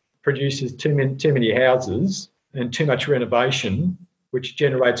which produces too many houses and too much renovation which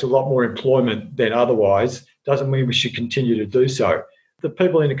generates a lot more employment than otherwise, doesn't mean we should continue to do so. The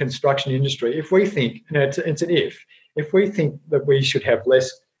people in the construction industry, if we think, it's an if we think that we should have less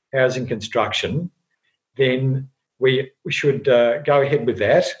housing construction, then we should go ahead with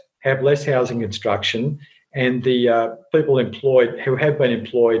that, have less housing construction, and the people employed who have been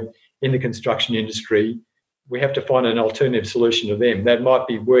employed in the construction industry, we have to find an alternative solution to them. That might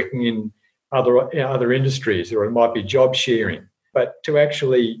be working in other industries, or it might be job sharing. But to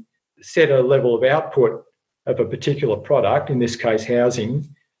actually set a level of output of a particular product, in this case housing,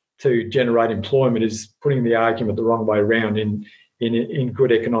 to generate employment is putting the argument the wrong way around in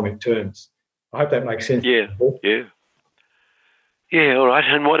good economic terms. I hope that makes sense. Yeah. All right.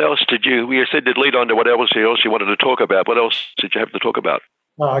 And what else did you said to lead on to what else you wanted to talk about? What else did you have to talk about?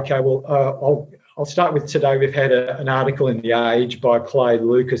 Okay. Well, I'll start with today. We've had an article in The Age by Clay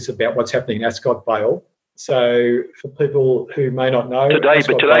Lucas about what's happening in Ascot Vale. So for people who may not know, today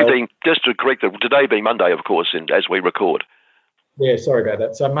being Monday, of course, as we record. Yeah, sorry about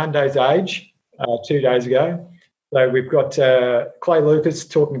that. So Monday's Age, 2 days ago. So we've got Clay Lucas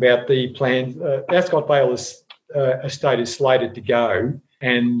talking about the plan. Ascot Vale estate is slated to go,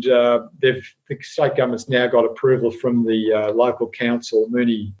 and the state government's now got approval from the local council,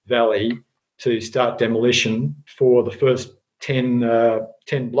 Moonee Valley, to start demolition for the first 10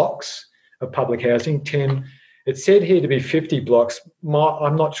 blocks of public housing. 10. It's said here to be 50 blocks.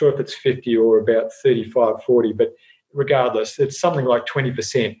 I'm not sure if it's 50 or about 35, 40, but regardless, it's something like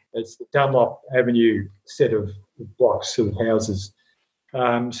 20%. It's the Dunlop Avenue set of blocks of houses.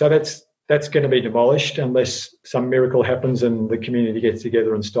 So that's going to be demolished unless some miracle happens and the community gets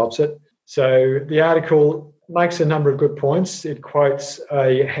together and stops it. So the article makes a number of good points. It quotes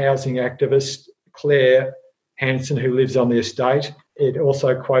a housing activist, Claire Hanson, who lives on the estate. It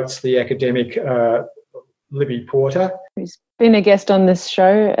also quotes the academic Libby Porter, who's been a guest on this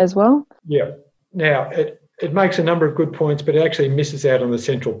show as well. Yeah. Now, it makes a number of good points, but it actually misses out on the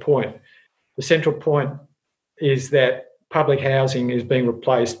central point. The central point is that public housing is being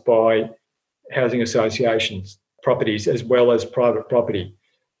replaced by housing associations, properties, as well as private property.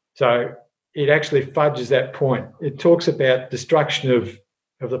 So it actually fudges that point. It talks about destruction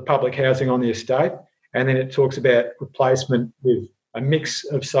of the public housing on the estate, and then it talks about replacement with a mix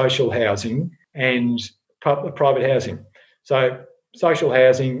of social housing and private housing. So social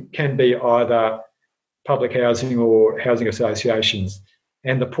housing can be either public housing or housing associations.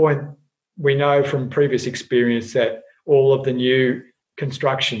 And the point, we know from previous experience that all of the new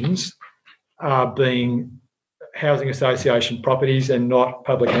constructions are being housing association properties and not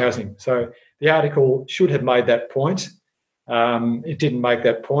public housing. So the article should have made that point. It didn't make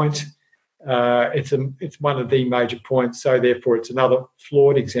that point. It's one of the major points, so therefore it's another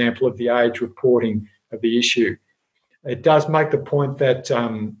flawed example of the Age reporting of the issue. It does make the point that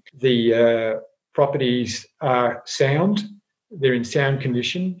the properties are sound, they're in sound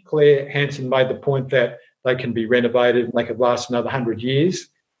condition. Claire Hanson made the point that they can be renovated and they could last another 100 years,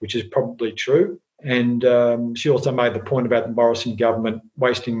 which is probably true. And she also made the point about the Morrison government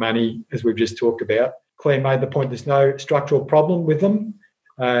wasting money, as we've just talked about. Claire made the point there's no structural problem with them,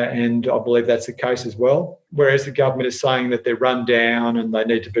 and I believe that's the case as well, whereas the government is saying that they're run down and they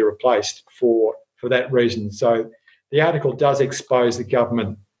need to be replaced for that reason. So the article does expose the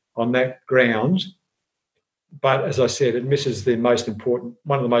government on that ground, but as I said, it misses one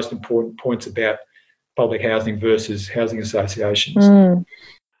of the most important points about public housing versus housing associations.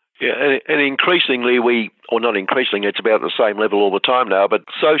 Yeah, and increasingly it's about the same level all the time now, but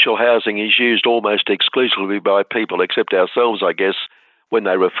social housing is used almost exclusively by people, except ourselves, I guess, when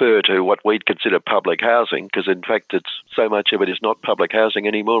they refer to what we'd consider public housing, because in fact so much of it is not public housing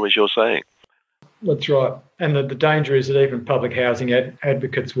anymore, as you're saying. That's right. And the danger is that even public housing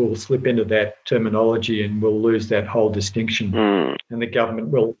advocates will slip into that terminology and will lose that whole distinction. And the government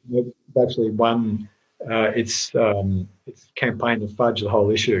will actually won its campaign to fudge the whole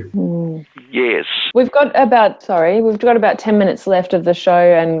issue. Yes. We've got about 10 minutes left of the show,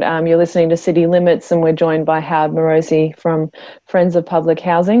 and you're listening to City Limits, and we're joined by Howard Morosi from Friends of Public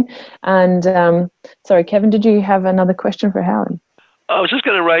Housing. And sorry, Kevin, did you have another question for Howard? I was just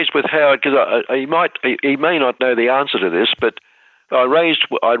going to raise with Howard, because he may not know the answer to this, but I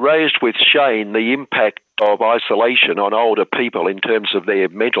raised with Shane the impact of isolation on older people in terms of their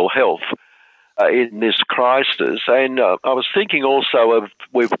mental health in this crisis. And I was thinking also of,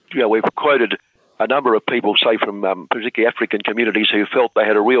 we've quoted a number of people, say from particularly African communities, who felt they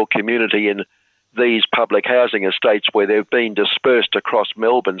had a real community in these public housing estates where they've been dispersed across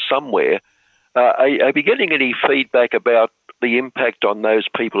Melbourne somewhere. Are you getting any feedback about the impact on those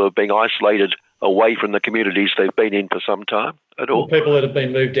people who have been isolated away from the communities they've been in for some time at all? People that have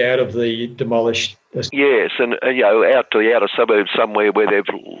been moved out of the demolished. Yes, and out to the outer suburbs somewhere where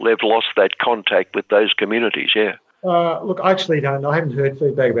they've lost that contact with those communities. Yeah. Look, I actually don't. I haven't heard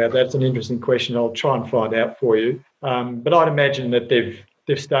feedback about that. It's an interesting question. I'll try and find out for you. But I'd imagine that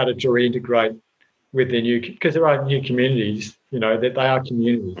they've started to reintegrate with their new, because there are new communities. That they are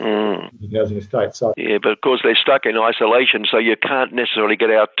communities in the housing estate. So yeah, but of course they're stuck in isolation, so you can't necessarily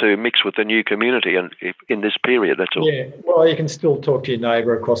get out to mix with the new community in this period. That's all. Yeah, well, you can still talk to your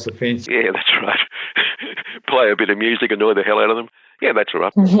neighbour across the fence. Yeah, that's right. Play a bit of music, annoy the hell out of them. Yeah, that's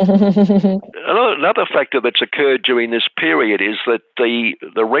right. Another factor that's occurred during this period is that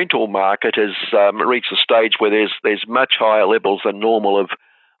the rental market has reached a stage where there's much higher levels than normal of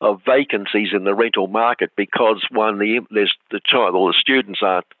vacancies in the rental market because the students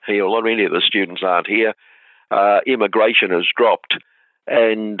aren't here, or many of the students aren't here. Immigration has dropped,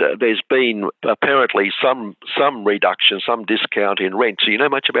 and there's been apparently some reduction, some discount in rent. So you know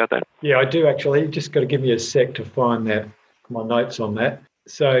much about that? Yeah, I do actually. Just got to give me a sec to find my notes on that.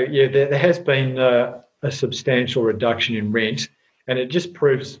 So yeah, there has been a substantial reduction in rent, and it just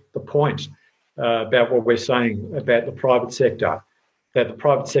proves the point about what we're saying about the private sector. That the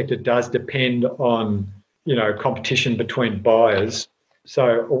private sector does depend on, competition between buyers,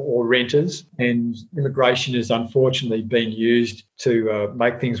 or renters, and immigration has unfortunately been used to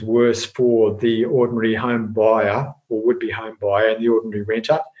make things worse for the ordinary home buyer or would-be home buyer and the ordinary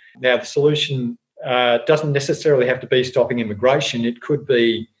renter. Now, the solution doesn't necessarily have to be stopping immigration. It could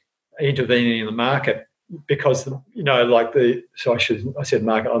be intervening in the market because, I said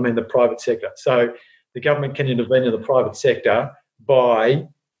market, I mean the private sector. So the government can intervene in the private sector by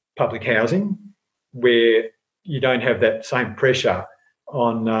public housing, where you don't have that same pressure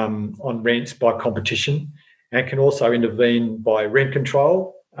on rents by competition, and can also intervene by rent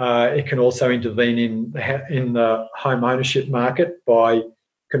control. It can also intervene in the home ownership market by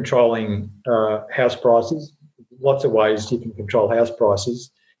controlling house prices. Lots of ways you can control house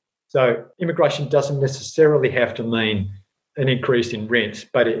prices. So immigration doesn't necessarily have to mean an increase in rents,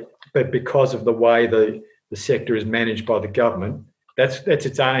 but because of the way the sector is managed by the government, that's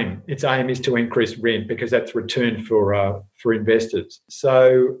its aim. Its aim is to increase rent because that's return for investors.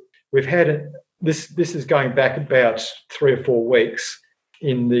 So we've had this is going back about 3 or 4 weeks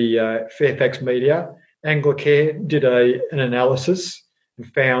in the Fairfax media. Anglicare did an analysis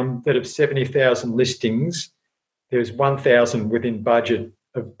and found that of 70,000 listings, there was 1,000 within budget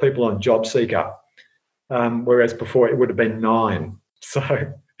of people on JobSeeker, whereas before it would have been 9.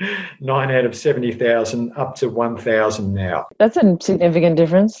 So 9 out of 70,000 up to 1,000 now. That's a significant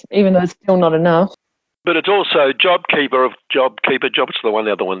difference, even though it's still not enough. But it's also JobKeeper,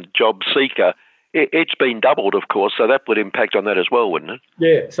 the other one, JobSeeker. It's been doubled, of course, so that would impact on that as well, wouldn't it?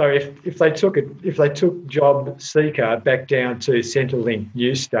 Yeah. So if they took JobSeeker back down to Centrelink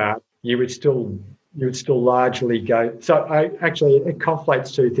Newstart, you would still largely go. So it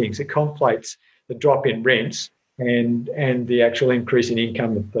conflates two things. It conflates the drop in rents and the actual increase in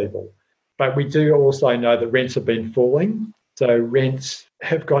income of people. But we do also know that rents have been falling. So rents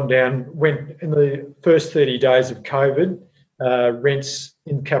have gone down. When in the first 30 days of COVID, rents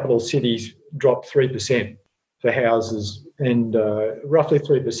in capital cities dropped 3% for houses, and roughly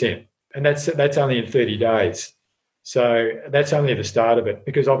 3%. And that's only in 30 days. So that's only the start of it,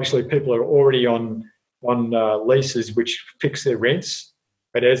 because obviously people are already on leases which fix their rents.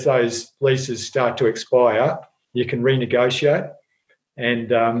 But as those leases start to expire, you can renegotiate,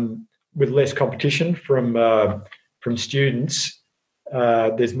 and with less competition from students,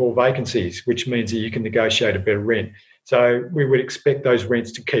 there's more vacancies, which means that you can negotiate a better rent. So we would expect those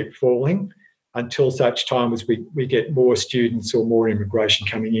rents to keep falling until such time as we get more students or more immigration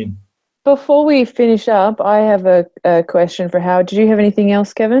coming in. Before we finish up, I have a question for Howard. Did you have anything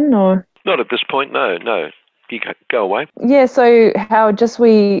else, Kevin? Or not at this point, no. You go away. Yeah, so Howard,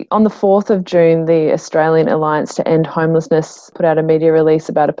 on the 4th of June, the Australian Alliance to End Homelessness put out a media release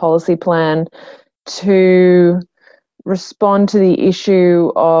about a policy plan to respond to the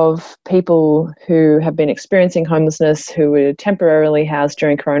issue of people who have been experiencing homelessness, who were temporarily housed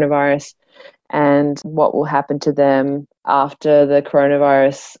during coronavirus, and what will happen to them after the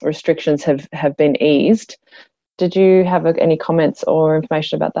coronavirus restrictions have been eased. Did you have any comments or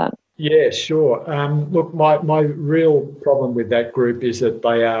information about that? Yeah, sure. Look, my real problem with that group is that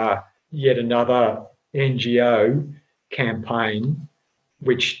they are yet another NGO campaign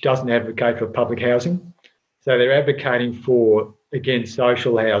which doesn't advocate for public housing. So they're advocating against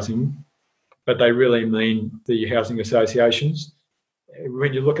social housing, but they really mean the housing associations.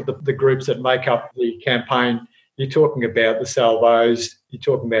 when you look at the groups that make up the campaign, you're talking about the Salvos, you're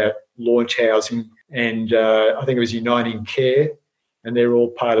talking about Launch Housing, and I think it was Uniting Care, and they're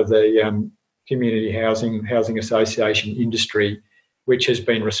all part of the community housing association industry, which has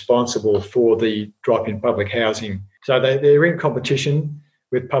been responsible for the drop in public housing. So they're in competition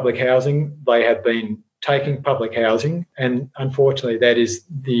with public housing. They have been taking public housing, and unfortunately that is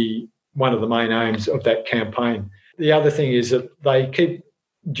one of the main aims of that campaign. The other thing is that they keep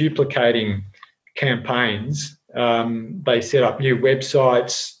duplicating campaigns. They set up new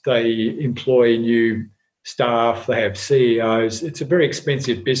websites, they employ new staff, they have CEOs. It's a very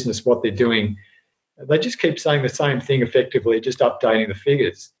expensive business what they're doing. They just keep saying the same thing effectively, just updating the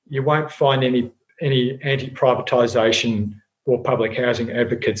figures. You won't find any anti-privatisation or public housing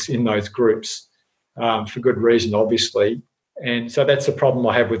advocates in those groups, for good reason, obviously. And so that's the problem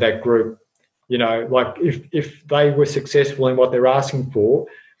I have with that group. You know, like if they were successful in what they're asking for,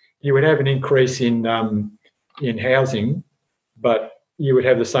 you would have an increase in housing, but you would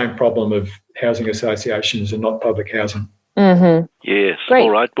have the same problem of housing associations and not public housing. Mm-hmm. Yes. Great. All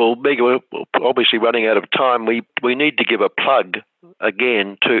right. Well, Meg, we're obviously running out of time. We need to give a plug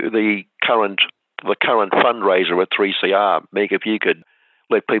again to the current fundraiser at 3CR. Meg, if you could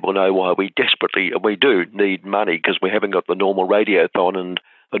let people know why we do need money, because we haven't got the normal radiothon and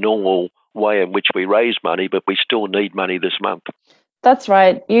the normal way in which we raise money, but we still need money this month. That's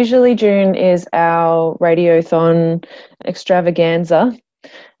right. Usually June is our radiothon extravaganza,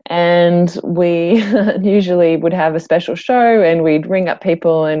 and we usually would have a special show and we'd ring up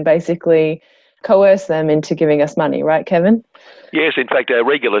people and basically coerce them into giving us money, right, Kevin? Yes, in fact, our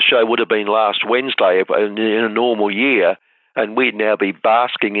regular show would have been last Wednesday in a normal year, and we'd now be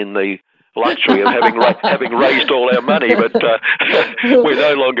basking in the luxury of having raised all our money, but we're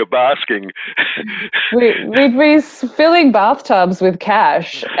no longer basking. We'd be filling bathtubs with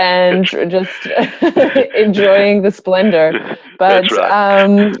cash and just enjoying the splendor. But That's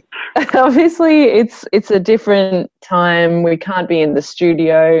right. Obviously, it's a different time. We can't be in the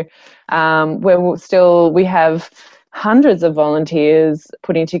studio. We have hundreds of volunteers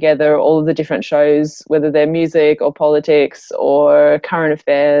putting together all of the different shows, whether they're music or politics or current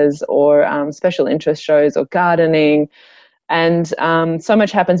affairs or special interest shows or gardening. And so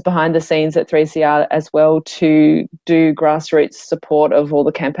much happens behind the scenes at 3CR as well to do grassroots support of all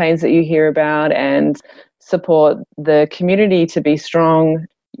the campaigns that you hear about and support the community to be strong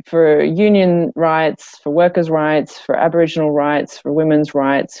for union rights, for workers' rights, for Aboriginal rights, for women's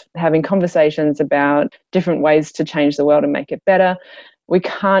rights, having conversations about different ways to change the world and make it better. We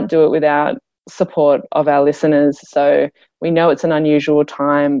can't do it without support of our listeners. So we know it's an unusual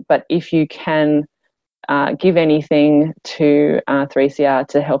time, but if you can give anything to 3CR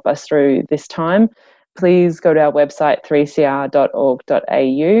to help us through this time, please go to our website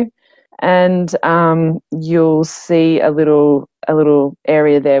 3cr.org.au. and you'll see a little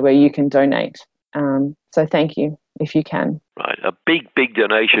area there where you can donate. So thank you if you can. Right, a big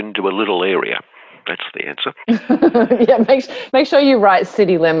donation to a little area. That's the answer. Yeah, make sure you write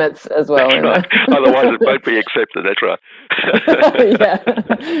city limits as well. That's right. Otherwise it won't be accepted. That's right. Yeah.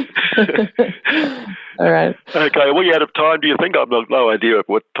 All right. Okay, are we out of time, do you think? I've no idea of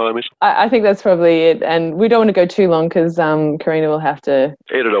what time is. I think that's probably it. And we don't want to go too long because Karina will have to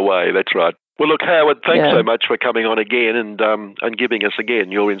edit away. That's right. Well, look, Howard, thanks so much for coming on again and giving us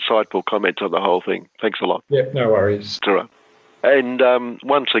again your insightful comments on the whole thing. Thanks a lot. Yeah, no worries. That's all right. And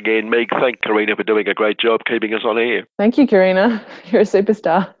once again, Meg, thank Karina for doing a great job keeping us on air. Thank you, Karina. You're a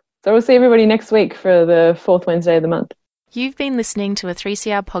superstar. So we'll see everybody next week for the fourth Wednesday of the month. You've been listening to a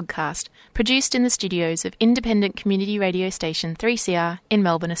 3CR podcast produced in the studios of independent community radio station 3CR in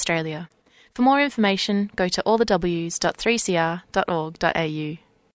Melbourne, Australia. For more information, go to allthews.3cr.org.au.